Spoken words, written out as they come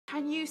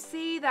Can you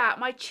see that?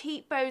 My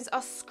cheekbones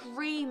are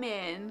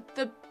screaming.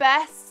 The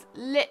best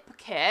lip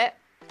kit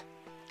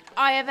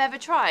I have ever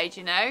tried,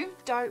 you know?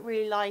 Don't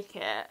really like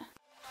it.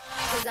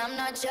 'Cause I'm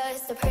not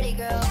just a pretty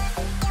girl.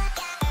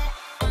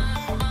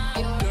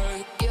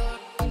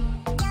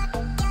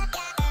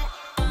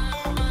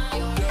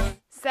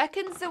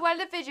 Second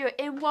Zoella video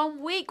in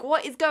 1 week.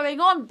 What is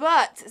going on?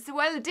 But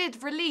Zoella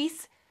did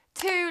release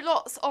 2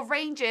 lots of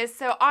ranges,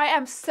 so I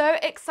am so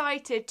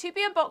excited to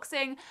be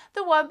unboxing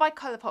the one by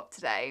Colourpop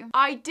today.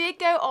 I did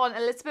go on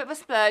a little bit of a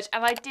splurge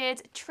and I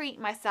did treat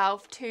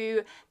myself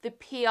to the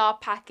PR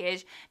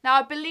package. Now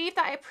I believe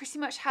that it pretty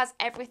much has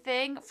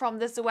everything from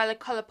the Zoella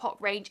Colourpop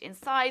range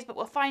inside, but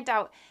we'll find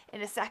out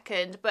in a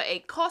second. But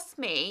it cost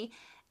me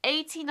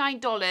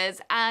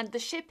 $89 and the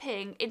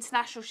shipping,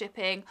 international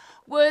shipping,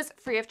 was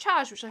free of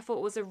charge, which I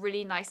thought was a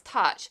really nice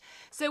touch.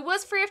 So it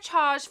was free of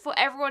charge for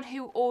everyone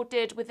who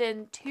ordered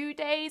within 2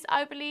 days,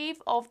 I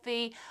believe, of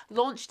the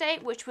launch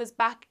date, which was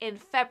back in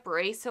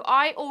February. So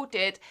I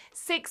ordered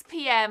 6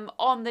 p.m.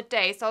 on the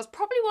day, so I was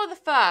probably one of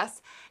the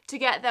first to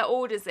get their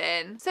orders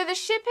in. So the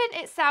shipping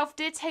itself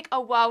did take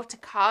a while to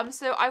come,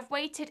 so I've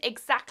waited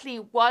exactly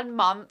 1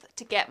 month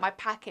to get my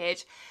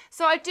package.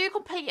 So I do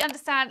completely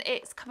understand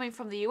it's coming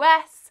from the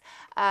US,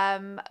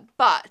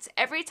 but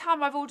every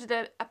time I've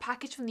ordered a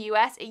package from the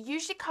US, it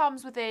usually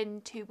comes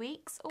within 2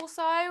 weeks or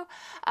so.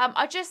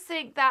 I just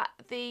think that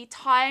the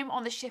time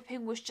on the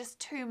shipping was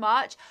just too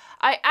much.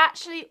 I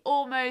actually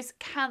almost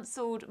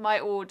cancelled my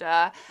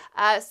order,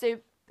 so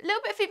a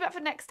little bit of feedback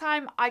for next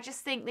time. I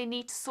just think they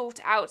need to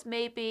sort out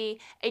maybe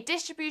a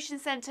distribution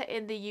centre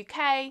in the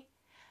UK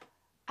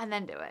and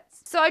then do it.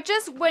 So I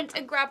just went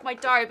and grabbed my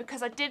diary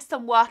because I did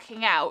some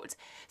working out.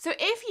 So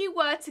if you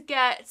were to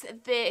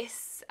get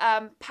this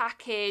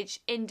package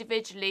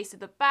individually, so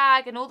the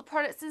bag and all the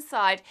products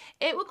inside,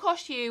 it would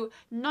cost you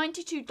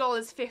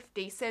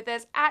 $92.50. So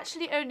there's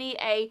actually only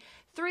a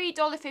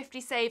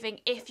 $3.50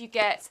 saving if you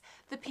get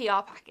the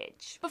PR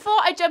package. Before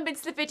I jump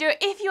into the video,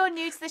 if you're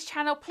new to this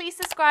channel, please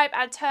subscribe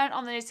and turn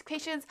on the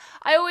notifications.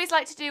 I always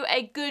like to do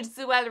a good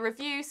Zoella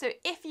review, so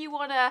if you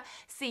want to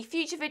see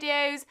future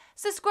videos,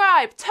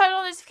 subscribe, turn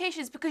on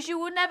notifications, because you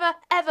will never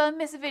ever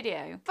miss a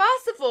video.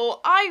 First of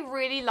all, I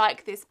really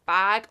like this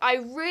bag. I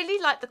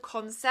really like the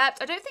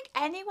concept. I don't think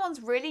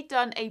anyone's really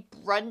done a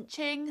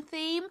brunching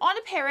theme. On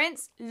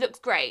appearance, looks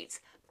great.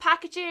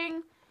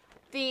 Packaging,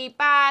 the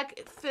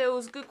bag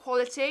feels good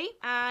quality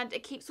and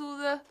it keeps all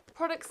the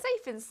products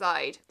safe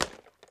inside.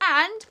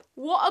 And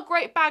what a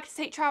great bag to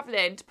take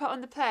travelling, to put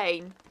on the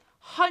plane.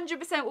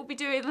 100% will be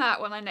doing that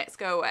when I next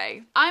go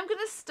away. I'm going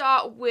to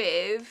start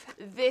with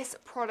this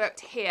product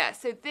here.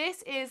 So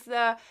this is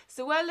the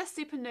Zoella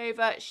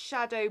Supernova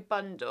Shadow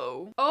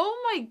Bundle. Oh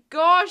my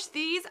gosh,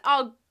 these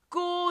are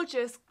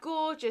gorgeous,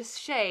 gorgeous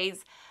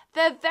shades.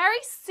 They're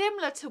very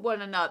similar to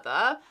one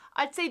another.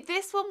 I'd say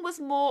this one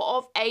was more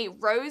of a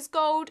rose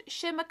gold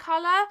shimmer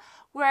colour,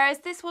 whereas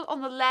this one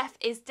on the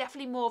left is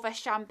definitely more of a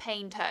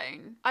champagne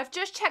tone. I've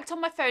just checked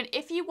on my phone.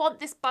 If you want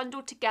this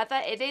bundle together,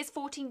 it is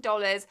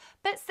 $14,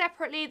 but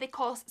separately they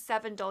cost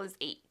 $7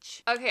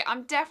 each. Okay,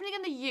 I'm definitely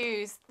going to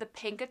use the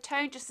pinker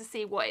tone just to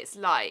see what it's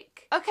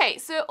like. Okay,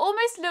 so it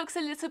almost looks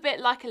a little bit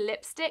like a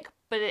lipstick,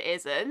 but it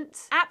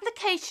isn't.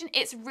 Application,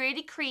 it's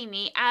really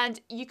creamy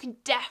and you can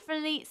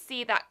definitely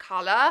see that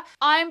colour.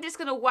 I'm just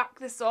going to whack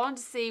this on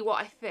to see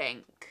what I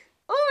think.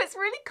 Oh, it's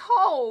really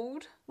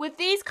cold. With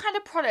these kind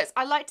of products,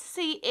 I like to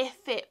see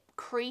if it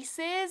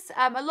creases.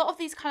 A lot of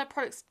these kind of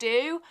products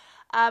do,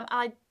 and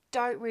I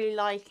don't really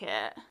like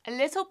it. A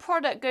little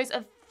product goes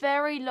a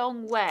very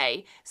long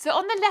way. So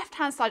on the left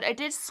hand side, I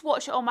did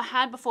swatch it on my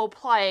hand before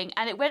applying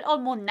and it went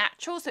on more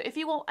natural. So if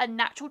you want a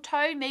natural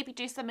tone, maybe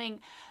do something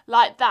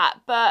like that.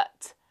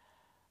 But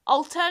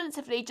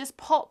alternatively, just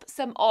pop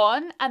some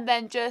on and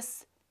then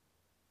just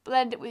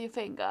blend it with your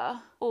finger.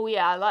 Oh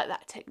yeah, I like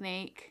that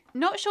technique.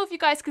 Not sure if you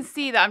guys can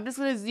see that. I'm just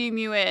going to zoom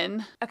you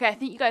in. Okay, I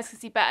think you guys can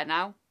see better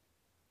now.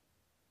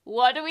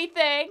 What do we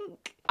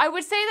think? I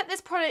would say that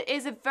this product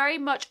is a very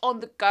much on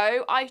the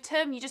go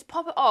item. You just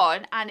pop it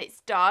on and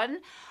it's done.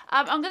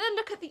 I'm going to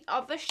look at the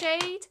other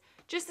shade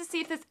just to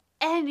see if there's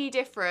any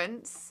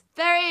difference.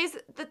 There is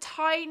the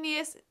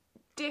tiniest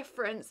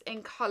difference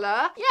in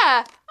colour.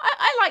 Yeah,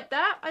 I like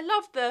that. I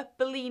love the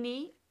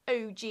Bellini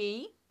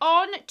OG.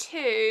 On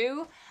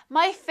to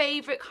my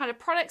favourite kind of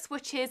products,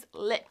 which is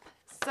lip.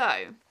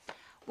 So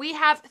we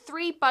have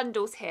 3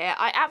 bundles here.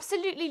 I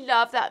absolutely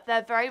love that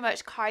they're very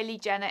much Kylie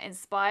Jenner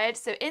inspired.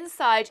 So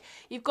inside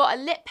you've got a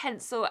lip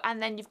pencil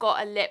and then you've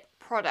got a lip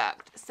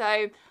product.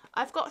 So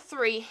I've got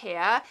 3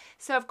 here.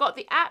 So I've got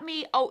the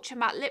Acme Ultra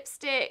Matte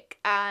Lipstick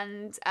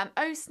and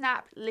Oh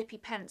Snap Lippy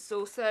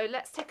Pencil. So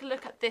let's take a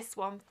look at this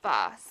one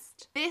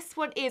first. This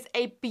one is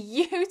a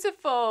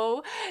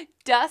beautiful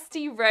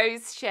dusty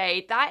rose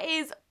shade. That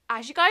is,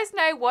 as you guys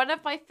know, one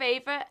of my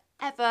favourite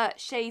ever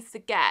shades to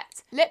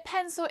get. Lip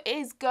pencil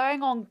is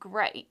going on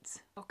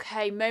great.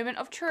 Okay, moment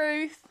of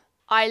truth.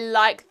 I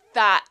like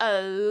that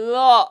a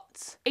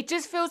lot. It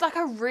just feels like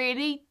a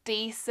really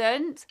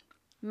decent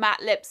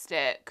matte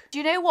lipstick. Do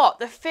you know what?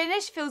 The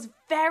finish feels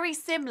very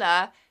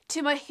similar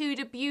to my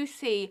Huda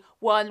Beauty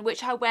one,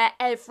 which I wear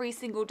every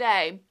single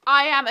day.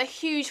 I am a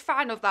huge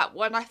fan of that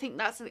one. I think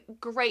that's a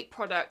great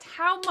product.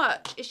 How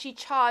much is she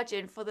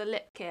charging for the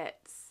lip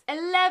kits?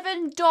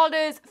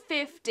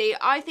 $11.50.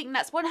 I think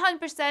that's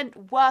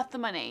 100% worth the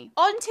money.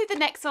 On to the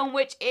next one,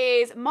 which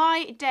is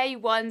my Day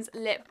One's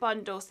lip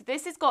bundle. So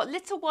this has got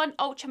Little One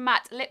Ultra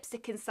Matte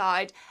lipstick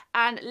inside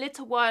and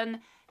Little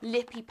One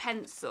lippy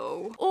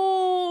pencil.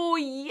 Oh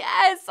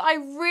yes, I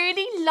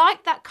really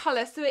like that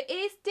colour. So it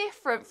is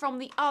different from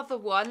the other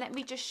one. Let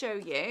me just show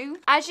you.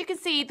 As you can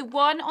see, the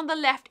one on the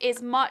left is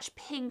much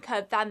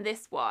pinker than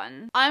this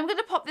one. I'm going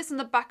to pop this on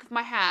the back of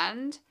my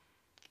hand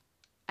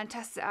and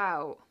test it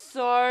out.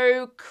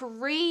 So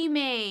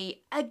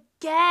creamy.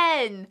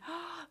 Again,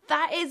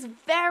 that is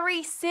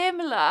very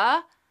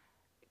similar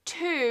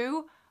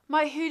to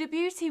my Huda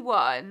Beauty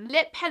one.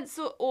 Lip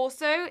pencil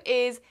also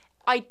is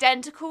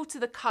identical to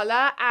the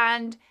colour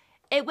and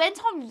it went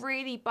on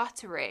really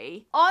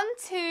buttery. On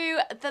to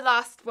the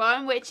last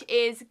one, which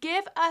is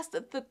Give Us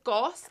the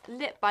Goss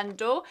lip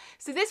bundle.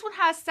 So this one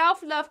has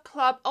Self Love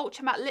Club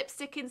Ultra Matte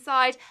lipstick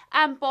inside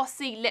and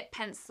Bossy lip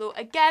pencil.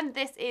 Again,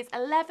 this is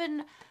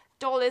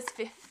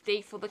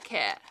 $11.50 for the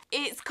kit.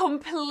 It's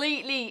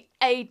completely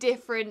a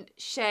different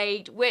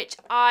shade, which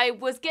I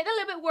was getting a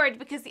little bit worried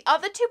because the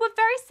other two were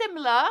very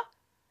similar,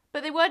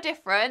 but they were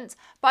different.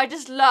 But I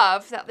just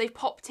love that they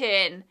popped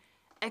in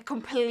a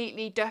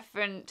completely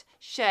different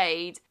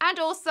shade. And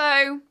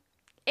also,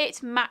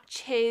 it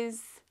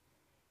matches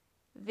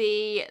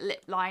the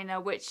lip liner,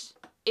 which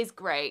is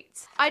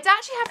great. I'd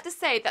actually have to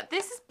say that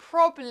this is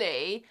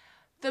probably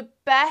the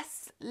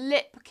best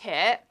lip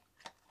kit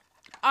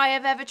I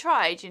have ever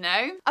tried, you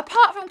know?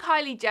 Apart from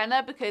Kylie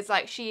Jenner, because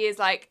like she is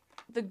like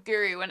the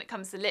guru when it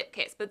comes to lip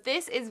kits, but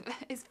this is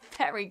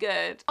very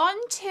good. On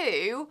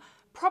to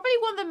probably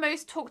one of the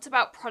most talked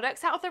about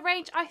products out of the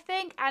range, I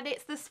think, and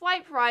it's the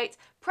Swipe Right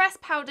Press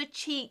Powder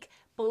Cheek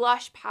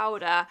Blush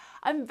Powder.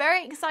 I'm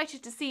very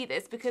excited to see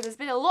this because there's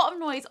been a lot of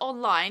noise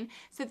online.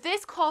 So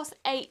this costs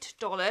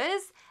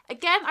 $8.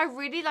 Again, I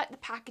really like the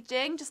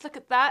packaging. Just look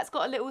at that. It's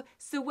got a little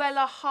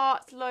Zoella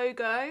heart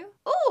logo.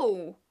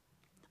 Ooh,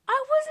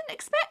 I wasn't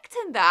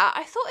expecting that.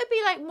 I thought it'd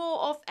be like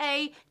more of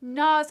a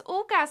NARS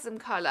Orgasm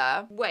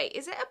colour. Wait,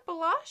 is it a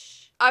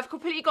blush? I've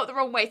completely got the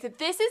wrong way. So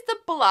this is the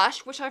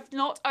blush, which I've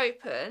not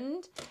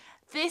opened.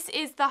 This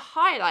is the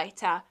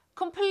highlighter.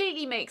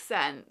 Completely makes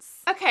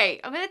sense.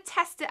 Okay, I'm going to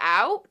test it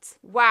out.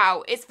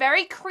 Wow, it's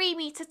very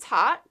creamy to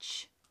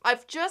touch.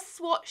 I've just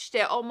swatched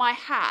it on my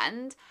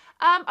hand.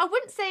 I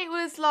wouldn't say it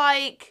was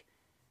like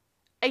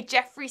a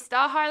Jeffree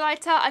Star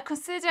highlighter. I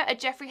consider a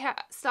Jeffree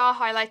Star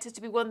highlighter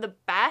to be one of the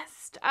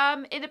best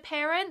in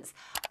appearance.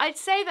 I'd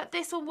say that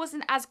this one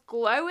wasn't as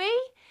glowy.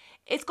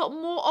 It's got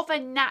more of a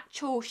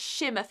natural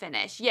shimmer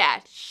finish.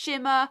 Yeah,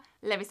 shimmer.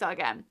 Let me start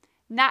again.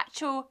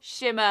 Natural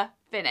shimmer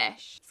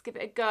finish. Let's give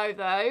it a go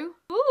though.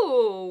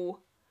 Ooh.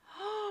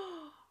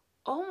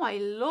 Oh my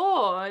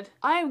lord.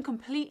 I am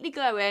completely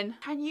glowing.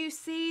 Can you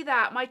see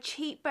that? My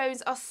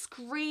cheekbones are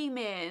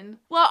screaming.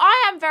 Well,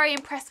 I am very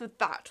impressed with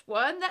that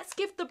one. Let's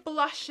give the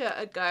blusher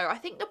a go. I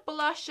think the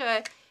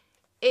blusher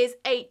is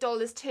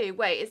 $8 too.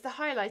 Wait, is the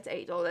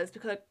highlighter $8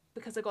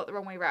 because I got the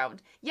wrong way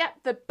around?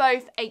 Yep, they're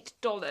both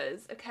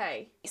 $8.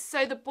 Okay.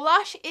 So the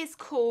blush is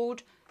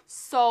called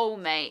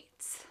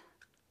Soulmate.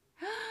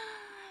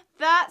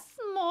 That's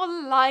more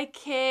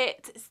like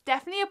it. It's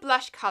definitely a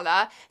blush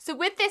colour. So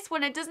with this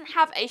one, it doesn't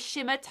have a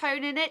shimmer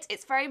tone in it.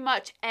 It's very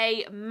much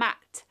a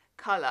matte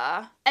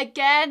colour.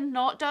 Again,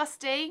 not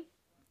dusty.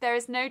 There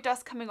is no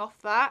dust coming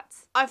off that.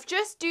 I've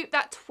just duped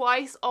that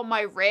twice on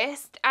my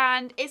wrist,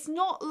 and it's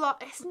not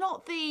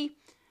the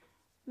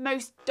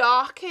most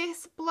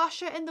darkest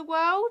blusher in the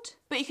world,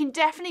 but you can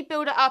definitely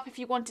build it up if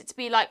you want it to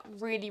be like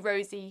really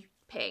rosy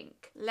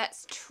pink.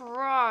 Let's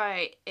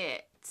try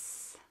it.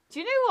 Do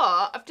you know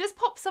what? I've just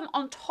popped some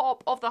on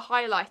top of the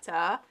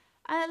highlighter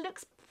and it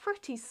looks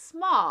pretty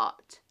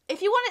smart.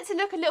 If you want it to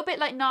look a little bit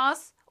like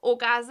NARS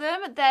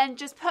Orgasm, then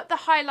just put the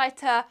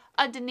highlighter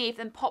underneath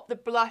and pop the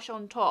blush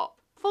on top.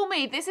 For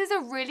me, this is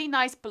a really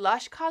nice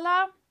blush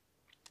colour.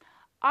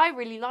 I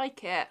really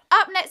like it.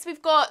 Up next,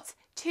 we've got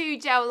two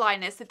gel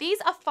liners. So these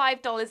are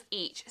 $5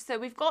 each. So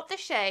we've got the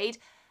shade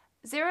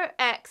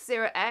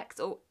 0X0X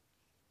or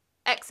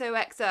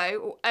XOXO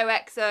or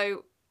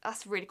OXO.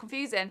 That's really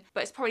confusing,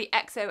 but it's probably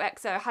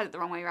XOXO. I had it the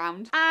wrong way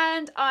around.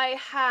 And I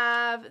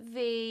have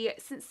the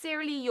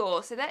Sincerely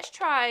Yours. So let's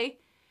try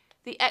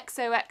the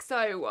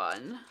XOXO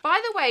one. By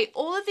the way,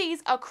 all of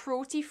these are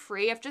cruelty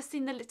free. I've just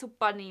seen the little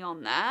bunny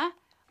on there.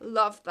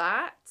 Love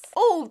that.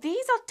 Oh,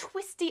 these are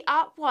twisty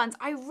up ones.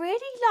 I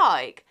really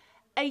like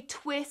a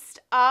twist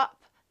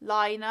up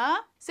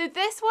liner. So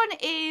this one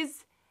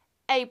is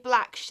a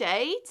black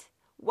shade.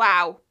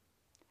 Wow.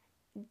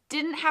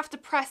 Didn't have to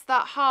press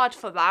that hard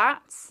for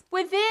that.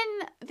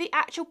 Within the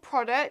actual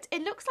product,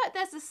 it looks like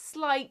there's a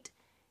slight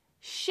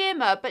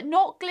shimmer, but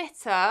not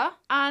glitter.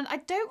 And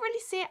I don't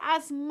really see it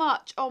as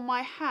much on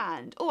my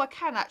hand. Oh, I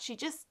can actually,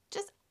 just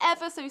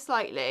ever so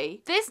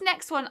slightly. This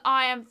next one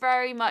I am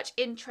very much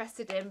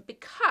interested in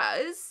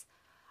because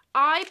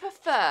I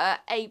prefer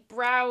a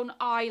brown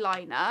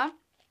eyeliner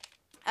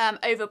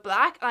over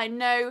black. I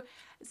know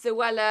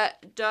Zoella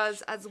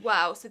does as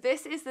well. So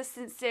this is the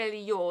Sincerely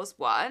Yours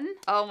one.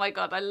 Oh my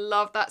god, I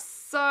love that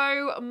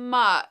so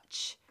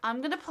much. I'm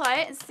going to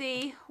play it and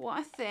see what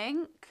I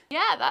think.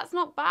 Yeah, that's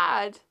not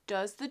bad.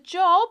 Does the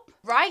job.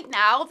 Right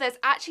now, there's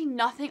actually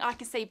nothing I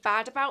can say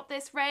bad about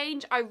this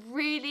range. I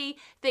really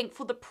think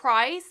for the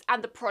price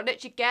and the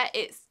product you get,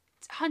 it's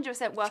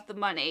 100% worth the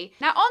money.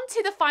 Now on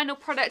to the final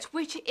product,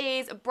 which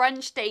is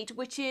Brunch Stage,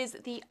 which is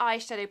the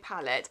eyeshadow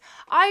palette.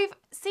 I've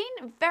seen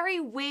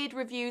very weird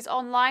reviews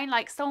online,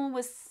 like someone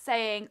was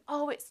saying,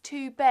 oh, it's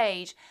too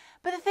beige.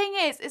 But the thing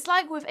is, it's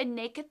like with a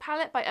Naked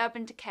palette by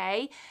Urban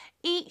Decay,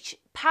 each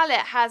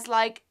palette has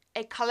like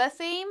a colour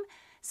theme.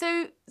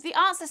 So the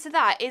answer to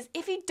that is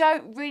if you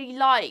don't really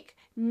like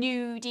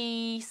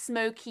nudie,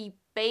 smoky,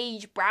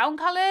 beige, brown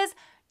colours,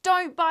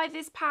 don't buy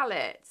this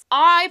palette.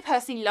 I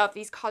personally love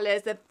these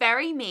colours. They're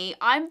very me.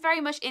 I'm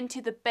very much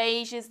into the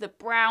beiges, the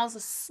browns,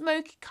 the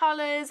smoky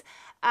colours,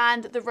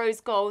 and the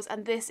rose golds.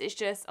 And this is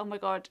just, oh my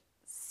god,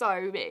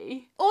 so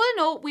me. All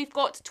in all, we've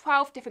got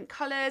 12 different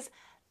colours.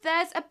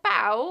 There's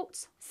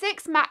about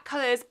 6 matte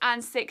colours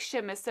and 6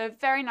 shimmers, so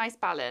very nice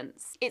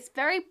balance. It's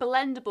very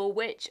blendable,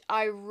 which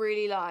I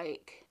really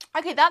like.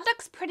 Okay, that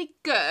looks pretty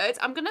good.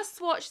 I'm going to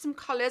swatch some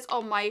colours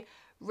on my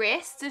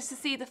wrist just to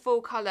see the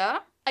full colour.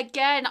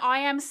 Again, I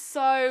am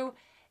so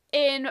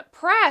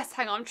impressed.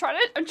 Hang on, I'm trying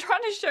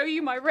to show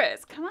you my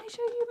wrist. Can I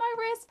show you my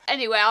wrist?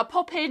 Anyway, I'll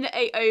pop in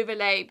a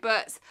overlay,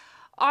 but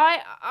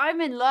I'm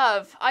in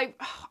love.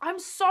 I'm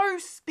so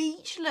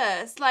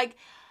speechless. Like,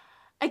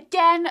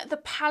 again, the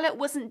palette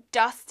wasn't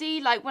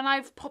dusty. Like when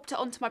I've popped it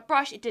onto my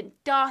brush, it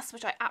didn't dust,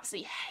 which I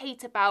absolutely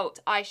hate about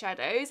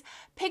eyeshadows.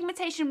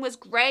 Pigmentation was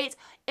great.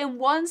 In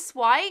one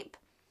swipe,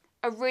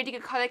 a really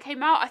good colour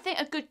came out. I think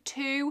a good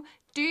 2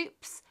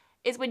 dupes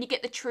is when you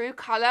get the true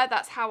colour.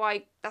 That's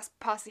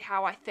personally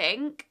how I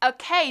think.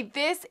 Okay,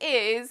 this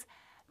is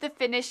the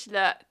finished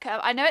look.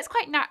 I know it's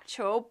quite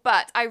natural,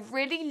 but I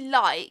really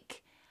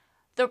like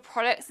the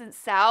products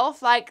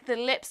themselves. Like the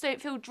lips don't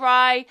feel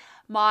dry.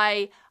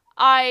 My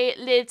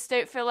eyelids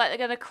don't feel like they're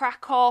going to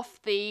crack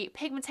off. The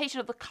pigmentation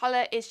of the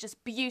colour is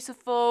just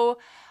beautiful.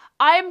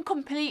 I'm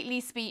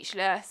completely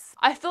speechless.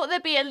 I thought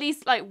there'd be at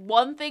least like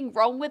one thing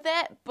wrong with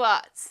it,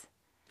 but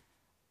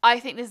I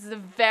think this is a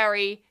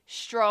very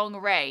strong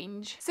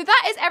range. So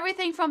that is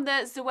everything from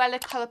the Zoella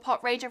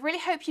Colourpop range. I really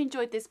hope you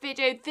enjoyed this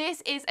video.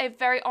 This is a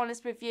very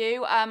honest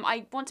review.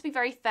 I want to be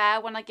very fair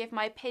when I give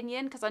my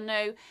opinion because I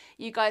know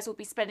you guys will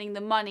be spending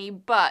the money,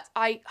 but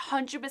I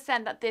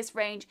 100% that this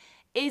range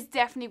is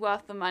definitely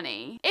worth the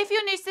money. If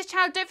you're new to this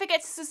channel, don't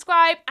forget to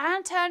subscribe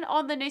and turn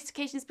on the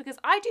notifications because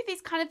I do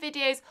these kind of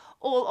videos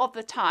all of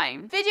the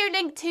time. Video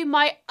link to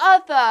my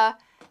other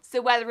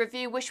Zoella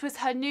review, which was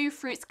her new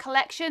fruits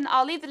collection.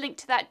 I'll leave the link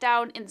to that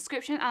down in the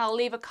description and I'll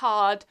leave a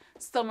card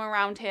somewhere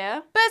around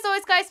here. But as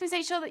always guys, please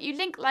make sure that you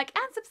link, like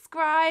and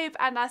subscribe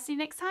and I'll see you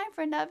next time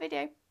for another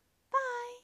video.